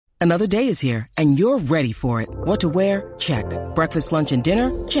Another day is here, and you're ready for it. What to wear? Check. Breakfast, lunch, and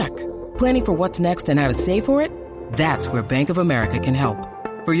dinner? Check. Planning for what's next and how to save for it? That's where Bank of America can help.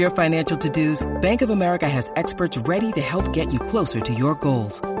 For your financial to-dos, Bank of America has experts ready to help get you closer to your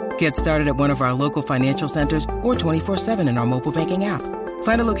goals. Get started at one of our local financial centers or 24/7 in our mobile banking app.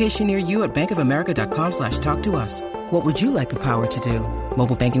 Find a location near you at bankofamerica.com/talktous. What would you like the power to do?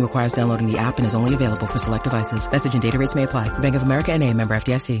 Mobile banking requires downloading the app and is only available for select devices. Message and data rates may apply. Bank of America N.A., member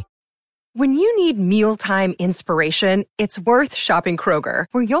FDIC. When you need mealtime inspiration, it's worth shopping Kroger,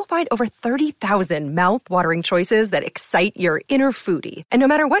 where you'll find over 30,000 mouth-watering choices that excite your inner foodie. And no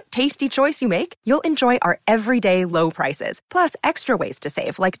matter what tasty choice you make, you'll enjoy our everyday low prices, plus extra ways to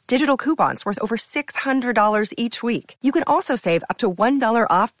save, like digital coupons worth over $600 each week. You can also save up to $1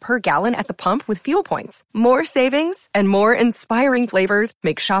 off per gallon at the pump with fuel points. More savings and more inspiring flavors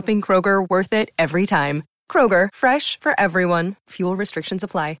make shopping Kroger worth it every time. Kroger, fresh for everyone. Fuel restrictions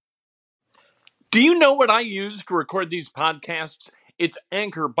apply. Do you know what I use to record these podcasts? It's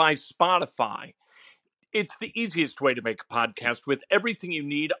Anchor by Spotify. It's the easiest way to make a podcast with everything you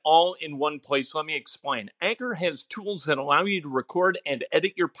need all in one place. Let me explain. Anchor has tools that allow you to record and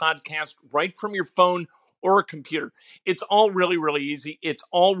edit your podcast right from your phone or a computer. It's all really, really easy. It's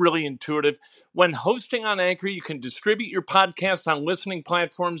all really intuitive. When hosting on Anchor, you can distribute your podcast on listening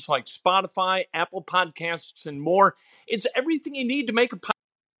platforms like Spotify, Apple Podcasts, and more. It's everything you need to make a podcast.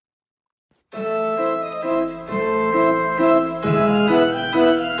 Good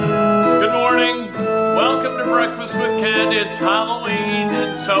morning. Welcome to Breakfast with Ken. It's Halloween,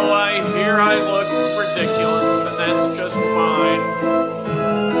 and so I look ridiculous, and that's just fine.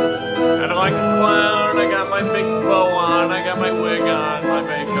 And like a clown, I got my big bow on, I got my wig on, my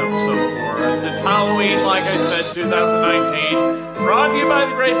makeup, so forth. It's Halloween, like I said, 2019. Brought to you by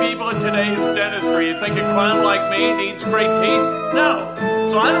the great people at Today's Dentistry. You think a clown like me needs great teeth? No.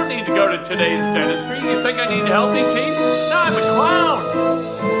 So I don't need to go to Today's Dentistry. You think I need healthy teeth? No, I'm a clown.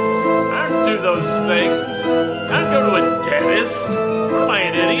 I don't do those things. I don't go to a dentist. What am I,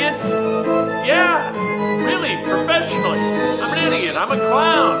 an idiot? Yeah, really, professionally. I'm an idiot. I'm a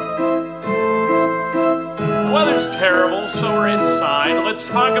clown. The weather's terrible, so we're inside. Let's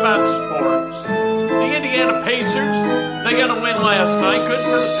talk about sports. The Indiana Pacers, they got a win last night. Good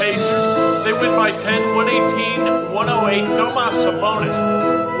for the Pacers. They win by 10, 118-108. Domas Sabonis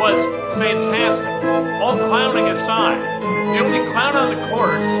was fantastic. All clowning aside, the only clown on the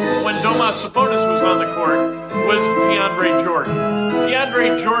court when Domas Sabonis was on the court was DeAndre Jordan.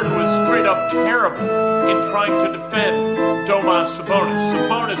 DeAndre Jordan was straight up terrible in trying to defend Domas Sabonis.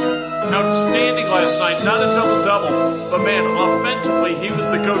 Sabonis, outstanding last night. Not a double-double, but man, offensively, he was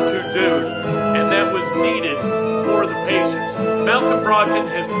the go-to dude, and that was needed for the Pacers. Malcolm Brogdon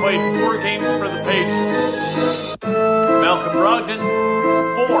has played 4 games for the Pacers. Malcolm Brogdon,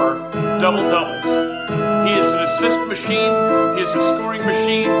 4 double-doubles. He is an assist machine. He is a scoring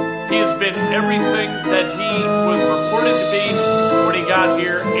machine. He has been everything that he was reported to be when he got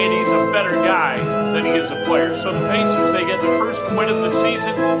here, and he's a better guy than he is a player. So the Pacers, they get the first win of the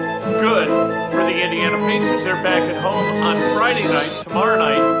season. Good for the Indiana Pacers. They're back at home on Friday night, tomorrow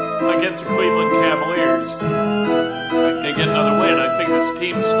night, against the Cleveland Cavaliers. They get another win. I think this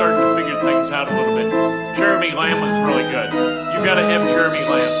team's starting to figure things out a little bit. Jeremy Lamb was really good. You got to have Jeremy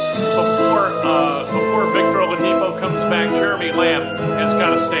Lamb. Before Victor Oladipo comes back, Jeremy Lamb has got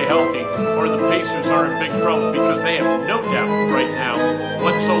to stay healthy, or the Pacers are in big trouble because they have no depth right now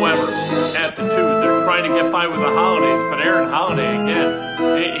whatsoever at the 2. They're trying to get by with the Holidays, but Aaron Holiday, again,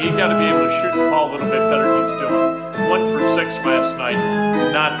 he got to be able to shoot the ball a little bit better than he's doing. 1 for 6 last night.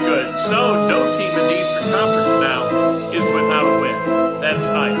 Not good. So no team in the Eastern Conference now is without a win. That's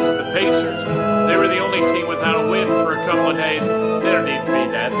nice. The Pacers, they were the only team without a win for a couple of days. They don't need to be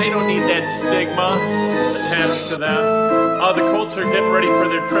that. They don't need that stigma attached to them. The Colts are getting ready for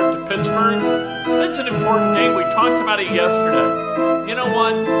their trip to Pittsburgh. That's an important game. We talked about it yesterday. You know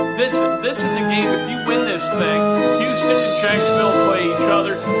what? This is a game. If you win this thing, Houston and Jacksonville play each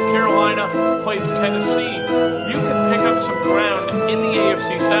other. Carolina plays Tennessee. You can pick up some ground in the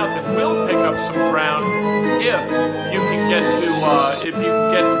AFC South, and will pick up some ground if you can get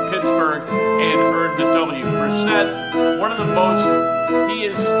to Pittsburgh and earn the W. Brissett, one of the most. He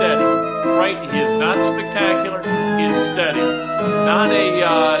is steady, right? He is not spectacular. He is steady. Not an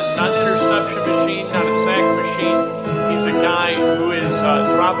interception machine, not a sack machine. He's a guy who is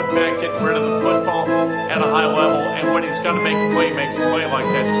dropping back, getting rid of the football at a high level, and when he's got to make a play, he makes a play like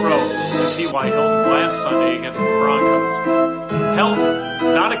that throw to T.Y. Hilton last Sunday against the Broncos. Health,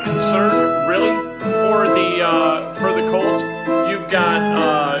 not a concern, really, for the Colts. You've got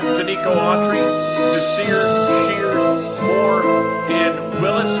Danico Autry, Desir, Sheard, Moore, and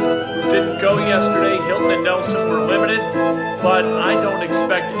Willis, who didn't go yesterday. Hilton and Nelson were limited, but I don't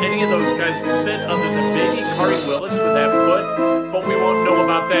expect any of those guys to sit other than maybe Khari Willis with that foot, but we won't know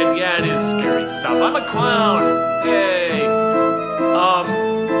about that yet. It is scary stuff. I'm a clown. Yay.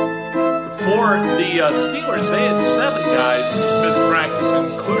 For the Steelers, they had 7 guys miss practice,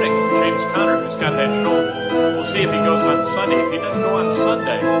 including James Conner, who's got that shoulder. We'll see if he goes on Sunday. If he doesn't go on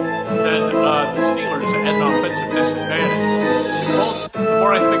Sunday, then the Steelers are at an offensive disadvantage. The Colts, the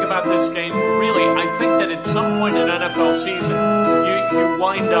more I think about this game, really, I think that at some point in NFL season, you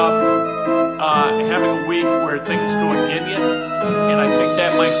wind up having a week where things go against you, and I think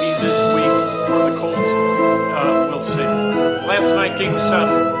that might be this week for the Colts. We'll see. Last night, Game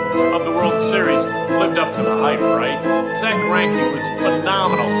 7 of the World Series lived up to the hype, right? Zach Greinke was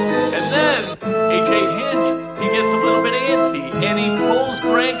phenomenal. And then A.J. Hinch, he gets a little bit antsy, and he pulls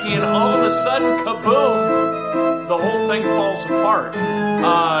Greinke, and all of a sudden, kaboom, the whole thing falls apart.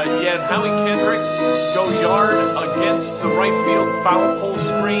 You had Howie Kendrick go yard against the right field foul pole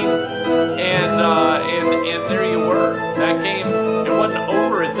screen, and there you were. That game, it wasn't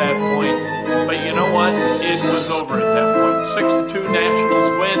over at that point, but you know what? It was over at that point. 6-2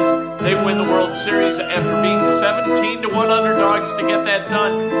 Nationals win. They win the World Series after being 17-1 underdogs to get that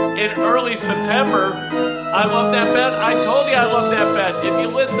done in early September. I love that bet. I told you I love that bet. If you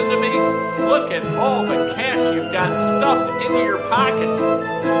listen to me, look at all the cash you've got stuffed into your pockets.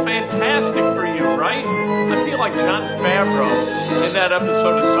 It's fantastic for you, right? I feel like Jon Favreau in that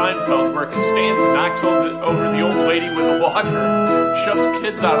episode of Seinfeld where Costanza knocks over the old lady with the walker, shoves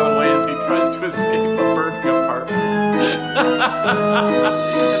kids out of the way as he tries to escape a burning apartment. And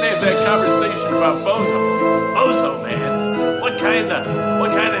they have that conversation about Bozo. Bozo, man. What kind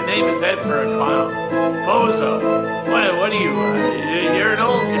of name is that for a clown? Bozo. What are you? You're an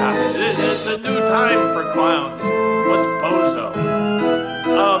old guy. It's a new time for clowns. What's Bozo?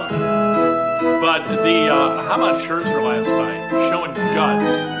 But how about Scherzer last night? Showing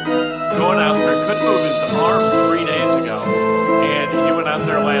guts. Going out there. Couldn't move his arm 3 days ago. And he went out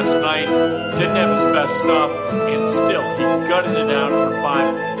there last night. Didn't have his best stuff. And still, he gutted it out for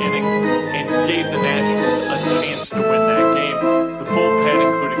 5 innings and gave the Nationals a chance to win that game. The bullpen,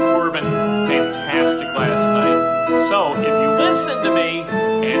 including Corbin, fantastic last night. So, if you listened to me,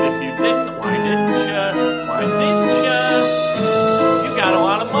 and if you didn't, why didn't you? Why didn't you? You got a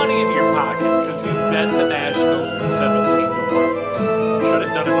lot of money in your pocket because you bet the Nationals at 17-1. Should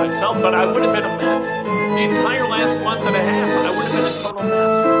have done it myself, but I would have been a mess. The entire last month and a half, I would have been a total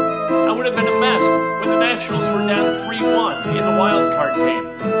mess. I would have been a mess when the Nationals were down 3-1 in the wild card game,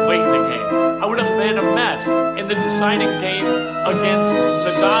 late in the game. I would have been a mess in the deciding game against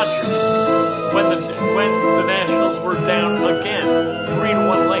the Dodgers when the Nationals were down again,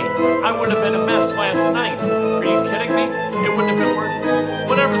 3-1 late. I would have been a mess last night. Are you kidding me? It wouldn't have been worth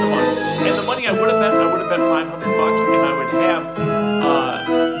whatever the money. And the money I would have bet $500 and I would have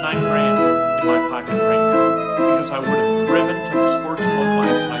 $9,000 in my pocket right now because I would have driven to the sports book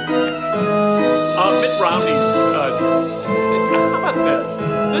last night to cash. Mitt Romney's. How about this?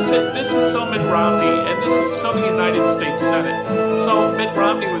 This is so Mitt Romney, and this is so the United States Senate. So Mitt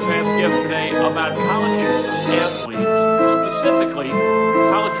Romney was asked yesterday about college athletes, specifically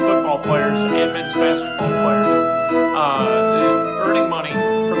college football players and men's basketball players, earning money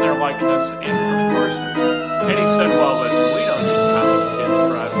from their likeness and from endorsements. And he said, well, listen, we don't need college kids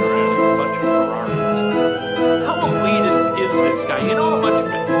driving around in a bunch of Ferraris. How elitist is this guy? You know how much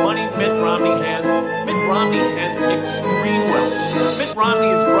money Mitt Romney has? Mitt Romney has extreme wealth. Mitt Romney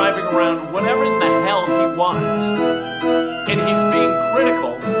is driving around whatever in the hell he wants. And he's being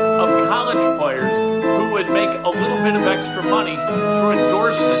critical of college players who would make a little bit of extra money through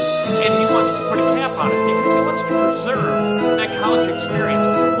endorsements. And he wants to put a cap on it because he wants to preserve that college experience.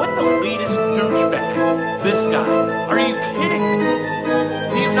 What an elitist douchebag, this guy. Are you kidding me?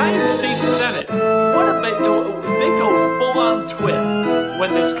 The United States Senate, they go full on twit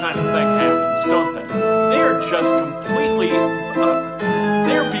when this kind of thing happens, don't they? They are just completely,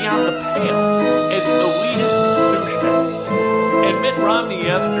 they're beyond the pale as elitist douchebags. And Mitt Romney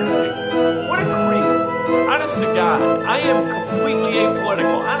yesterday, what a creep. Honest to God, I am completely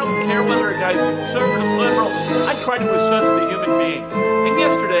apolitical. I don't care whether a guy's conservative, liberal. I try to assess the human being. And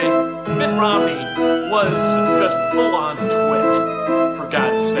yesterday, Mitt Romney was just full on twit, for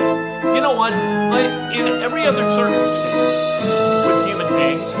God's sake. You know what? In every other circumstance, with human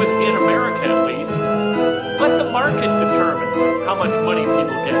beings, in America at least, let the market determine how much money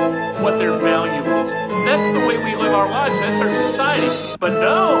people get, what their value is. That's the way we live our lives. That's our society. But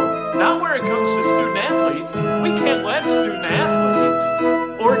no, not where it comes to student athletes. We can't let student athletes,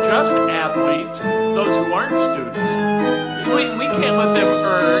 or just athletes, those who aren't students, We can't let them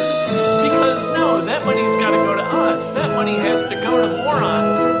earn because, no, that money's got to go to us. That money has to go to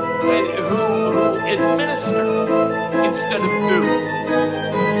morons who administer instead of do.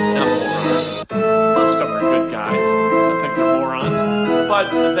 Not morons. Most of them are good guys. I think they're morons. But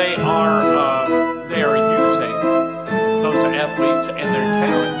they are using those athletes and their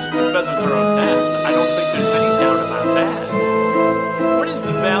talents to feather their own nest. I don't think there's any doubt about that. What is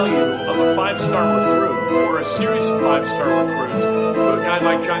the value of a 5-star recruit or a series of 5-star recruits to a guy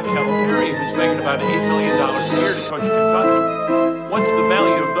like John Calipari who's making about $8 million a year to coach Kentucky? What's the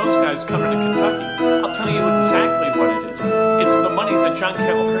value of those guys coming to Kentucky? I'll tell you exactly what it is. It's the money that John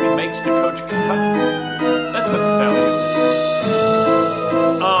Calipari makes to coach Kentucky. That's what the value is.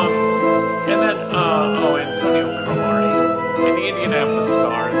 And then, Antonio Cromartie. In the Indianapolis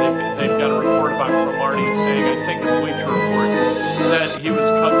Star, they've got a report about Cromartie saying, I think in Bleacher Report, that he was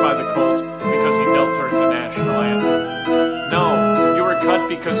cut by the Colts because he knelt during the national anthem. No, you were cut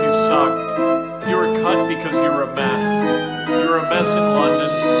because you sucked. You were cut because you were a mess. You were a mess in London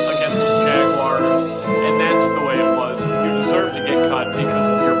against the Jaguars, and that's the way it was. You deserve to get cut because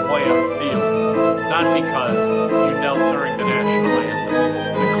of your play on the field, not because you knelt during the national anthem.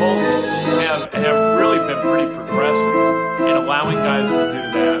 The Colts have really been pretty progressive in allowing guys to do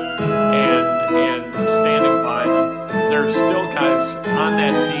that and standing by them. There are still guys on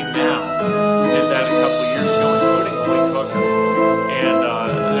that team now who did that a couple of years ago, including Lee Cooker. And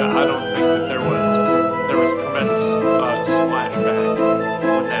I don't think that there was tremendous splashback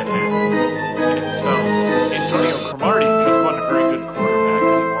when that happened. And so Antonio Cromartie just wasn't a very good quarterback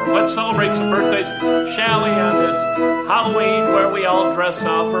anymore. Let's celebrate some birthdays, shall we, on this Halloween where we all dress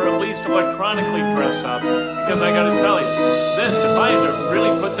up, or at least electronically dress up, because I got to tell you, if I had to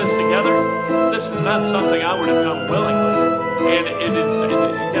really put this together, this is not something I would have done willingly. And anyway,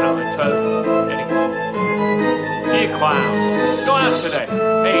 be a clown. Go out today.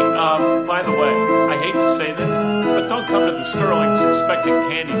 Hey, by the way, I hate to say this, but don't come to the Sterlings expecting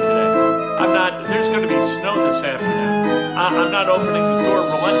candy today. There's going to be snow this afternoon. I'm not opening the door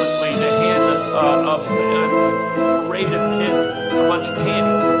relentlessly to hand a parade of kids a bunch of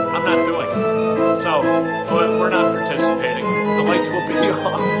candy. I'm not doing it. So, we're not participating. The lights will be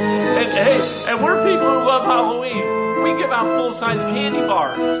off. And we're people who love Halloween. We give out full-size candy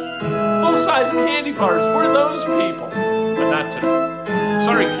bars. Full-size candy bars. We're those people. But not today.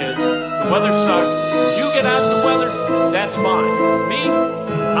 Sorry, kids. The weather sucks. You get out in the weather, that's fine. Me,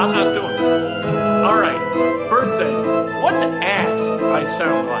 I'm not doing it. All right. Birthdays. What an ass I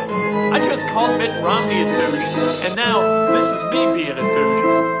sound like. I just called Mitt Romney a douche, and now this is me being a douche.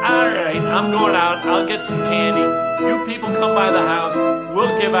 All right, I'm going out. I'll get some candy. You people come by the house.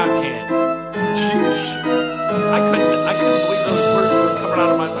 We'll give out candy. Jeez. I couldn't believe those words were coming out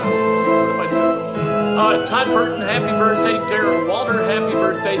of my mouth. What am I doing? Todd Burton, happy birthday. Darren Walter, happy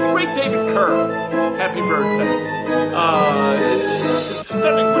birthday. The great David Kerr, happy birthday.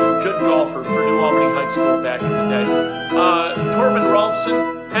 Stunningly good golfer for New Albany High School back in the day. Torben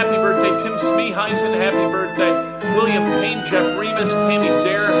Rolfson, happy birthday. Tim Smeeheisen, happy birthday. William Payne, Jeff Remus, Tammy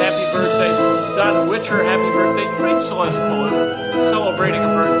Dare, happy birthday. Don Witcher, happy birthday. The great Celeste Ballou, celebrating a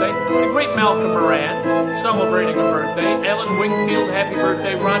birthday. The great Malcolm Moran, celebrating a birthday. Ellen Wingfield, happy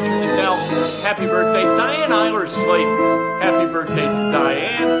birthday. Roger Liddell, happy birthday. Diane Eiler-Slayton, happy birthday to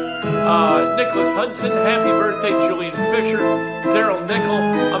Diane. Nicholas Hudson, happy birthday. Julian Fisher, Daryl Nickel,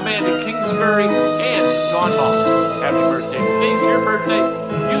 Amanda Kingsbury, and Dawn Moss, happy birthday. Today's your birthday.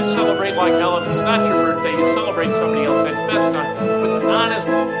 You celebrate like hell. If it's not your birthday, you celebrate somebody else. That's best done with an honest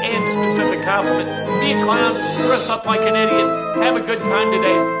and specific compliment. Be a clown, dress up like an idiot, have a good time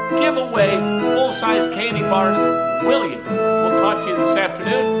today, give away full-size candy bars. Will you? We'll talk to you this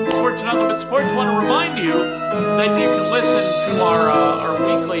afternoon. Sports and Nothing But Sports. Want to remind you that you can listen to our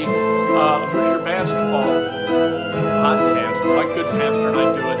weekly Hoosier Basketball podcast. My good pastor and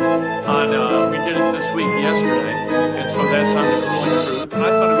I do it on, we did it this week yesterday, and so that's on the Grueling Truth, and I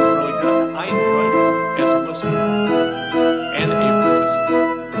thought it was really good. I enjoyed it as a listener and a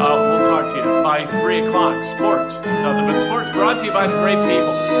participant. We'll talk to you by 3 o'clock. Sports, Nothing But Sports, brought to you by the great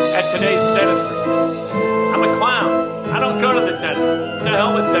people at today's dentistry. I'm a clown. I don't go to the dentist. To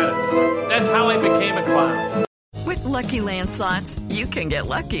hell with dentists. That's how I became a clown. With Lucky Land Slots, you can get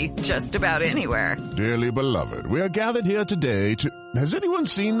lucky just about anywhere. Dearly beloved, we are gathered here today to... Has anyone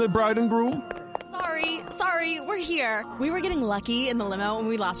seen the bride and groom? Sorry, we're here. We were getting lucky in the limo and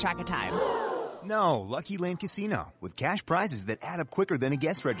we lost track of time. No, Lucky Land Casino, with cash prizes that add up quicker than a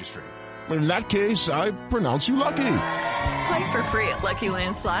guest registry. In that case, I pronounce you lucky. Play for free at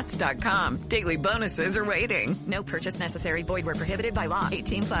LuckyLandSlots.com. Daily bonuses are waiting. No purchase necessary. Void where prohibited by law.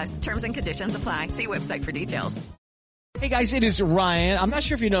 18+. Terms and conditions apply. See website for details. Hey guys, it is Ryan. I'm not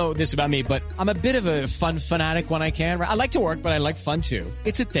sure if you know this about me, but I'm a bit of a fun fanatic when I can. I like to work, but I like fun too.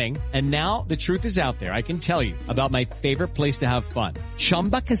 It's a thing. And now the truth is out there. I can tell you about my favorite place to have fun.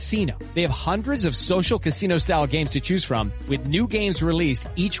 Chumba Casino. They have hundreds of social casino style games to choose from with new games released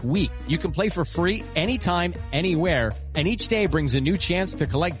each week. You can play for free anytime, anywhere. And each day brings a new chance to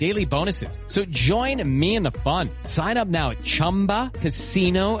collect daily bonuses. So join me in the fun. Sign up now at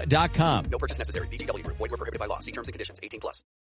ChumbaCasino.com. No purchase necessary. VGW Group. Void where prohibited by law. See terms and conditions. 18+.